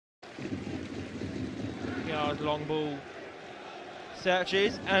yards long ball.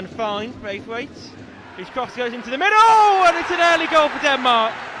 Searches and finds Braithwaite. His cross goes into the middle, and it's an early goal for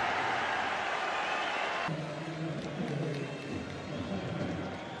Denmark.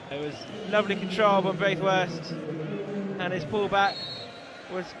 It was lovely control on Braithwaite, and his pullback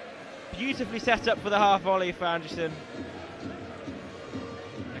was beautifully set up for the half volley for Anderson.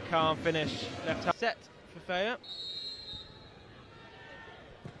 A calm finish. Left half set for Feyer.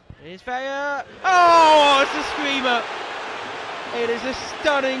 Here's Feyer. Oh, it's a screamer. It is a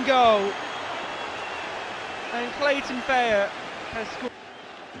stunning goal. And Clayton Feyer has scored.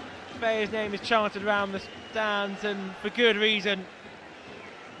 Feyer's name is chanted around the stands, and for good reason.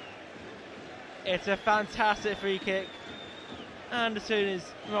 It's a fantastic free kick. Anderson is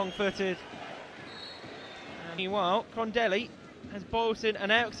wrong-footed. Meanwhile, Crondelli has Bolton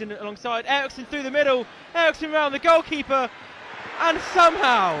and Eriksson alongside. Eriksson through the middle. Eriksson round the goalkeeper. And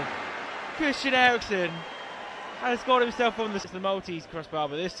somehow, Christian Eriksson has got himself on the Maltese crossbar,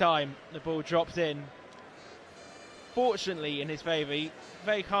 but this time the ball drops in. Fortunately in his favour, he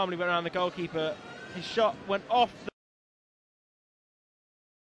very calmly went around the goalkeeper. His shot went off the